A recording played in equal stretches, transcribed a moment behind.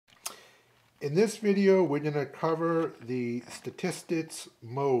In this video, we're going to cover the statistics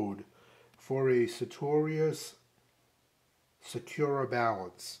mode for a Sartorius Secura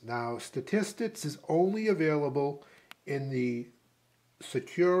balance. Now, statistics is only available in the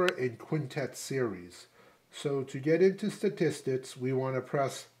Secura and Quintix series. So to get into statistics, we want to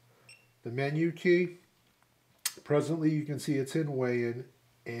press the menu key. Presently, you can see it's in weigh-in,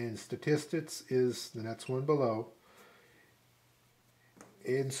 and statistics is the next one below.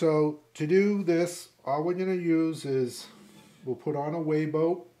 And so to do this, all we're going to use is we'll put on a weigh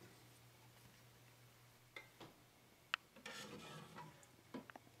boat.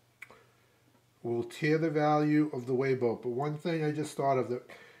 We'll tear the value of the weigh boat. But one thing I just thought of, that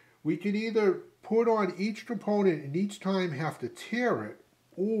we could either put on each component and each time have to tear it,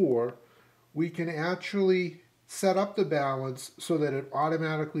 or we can actually set up the balance so that it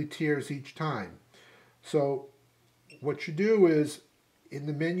automatically tears each time. So what you do is, in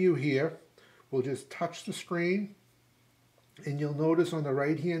the menu here, we'll just touch the screen, and you'll notice on the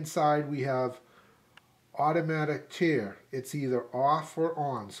right hand side we have automatic tear. It's either off or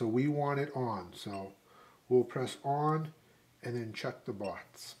on, so we want it on. So we'll press on and then check the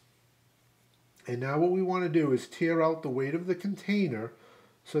box. And now what we want to do is tear out the weight of the container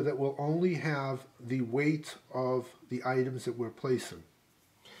so that we'll only have the weight of the items that we're placing.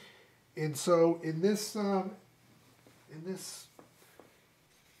 And so in this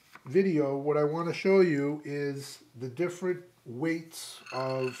video, what I want to show you is the different weights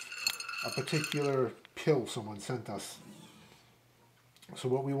of a particular pill someone sent us. So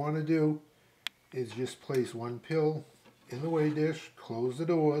what we want to do is just place one pill in the weigh dish, close the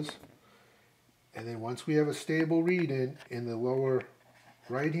doors, and then once we have a stable reading in the lower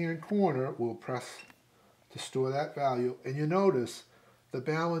right hand corner, we'll press to store that value, and you notice the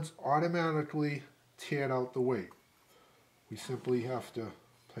balance automatically teared out the weight. We simply have to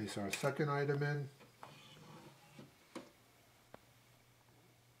place our second item in,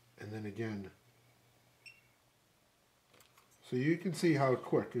 and then again. So you can see how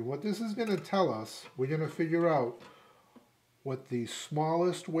quick. And what this is going to tell us, we're going to figure out what the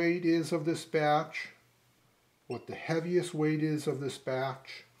smallest weight is of this batch, what the heaviest weight is of this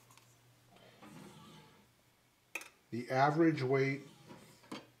batch, the average weight,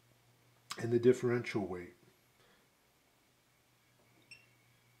 and the differential weight.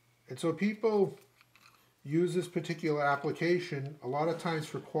 And so people use this particular application a lot of times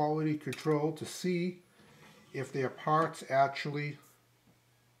for quality control to see if their parts actually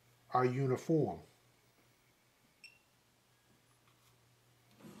are uniform.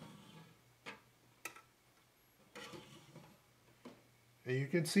 And you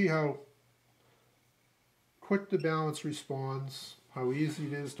can see how quick the balance responds, how easy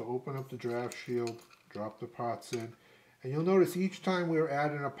it is to open up the draft shield, drop the parts in. And you'll notice each time we're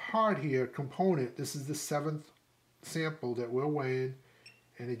adding a part here, component, this is the 7th sample that we're weighing.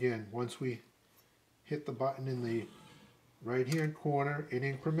 And again, once we hit the button in the right hand corner, it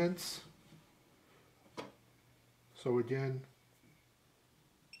increments. So again,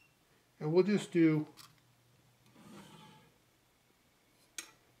 and we'll just do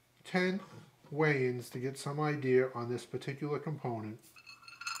 10 weigh-ins to get some idea on this particular component,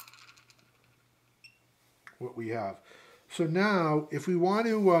 what we have. So now, if we want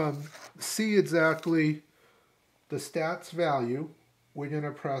to see exactly the stats value, we're going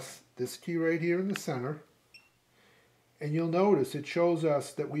to press this key right here in the center. And you'll notice it shows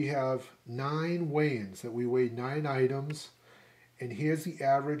us that we have 9 weigh-ins, that we weighed 9 items. And here's the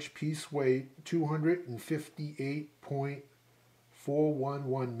average piece weight,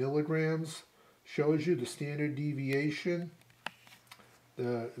 258.411 milligrams. Shows you the standard deviation,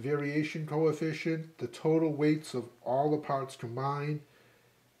 the variation coefficient, the total weights of all the parts combined,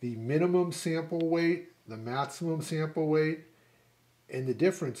 the minimum sample weight, the maximum sample weight, and the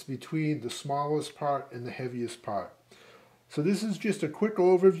difference between the smallest part and the heaviest part. So this is just a quick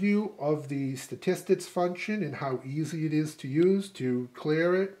overview of the statistics function and how easy it is to use. To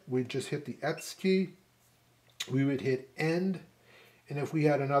clear it, we just hit the X key. We would hit end, and if we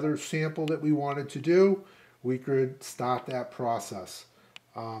had another sample that we wanted to do, we could start that process.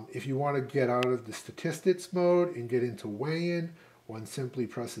 If you want to get out of the statistics mode and get into weigh-in, one simply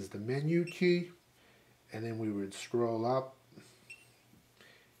presses the menu key, and then we would scroll up,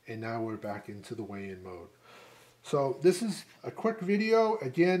 and now we're back into the weigh-in mode. So this is a quick video.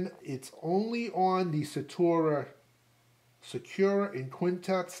 Again, it's only on the Sartorius Secura and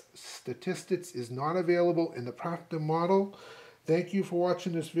Quintix. Statistics is not available in the Practum model. Thank you for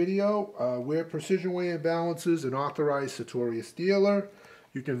watching this video. We're Precision Weigh and Balances, an authorized Sartorius dealer.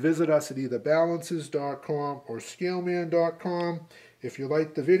 You can visit us at either balances.com or scaleman.com. If you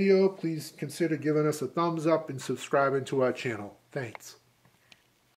liked the video, please consider giving us a thumbs up and subscribing to our channel. Thanks.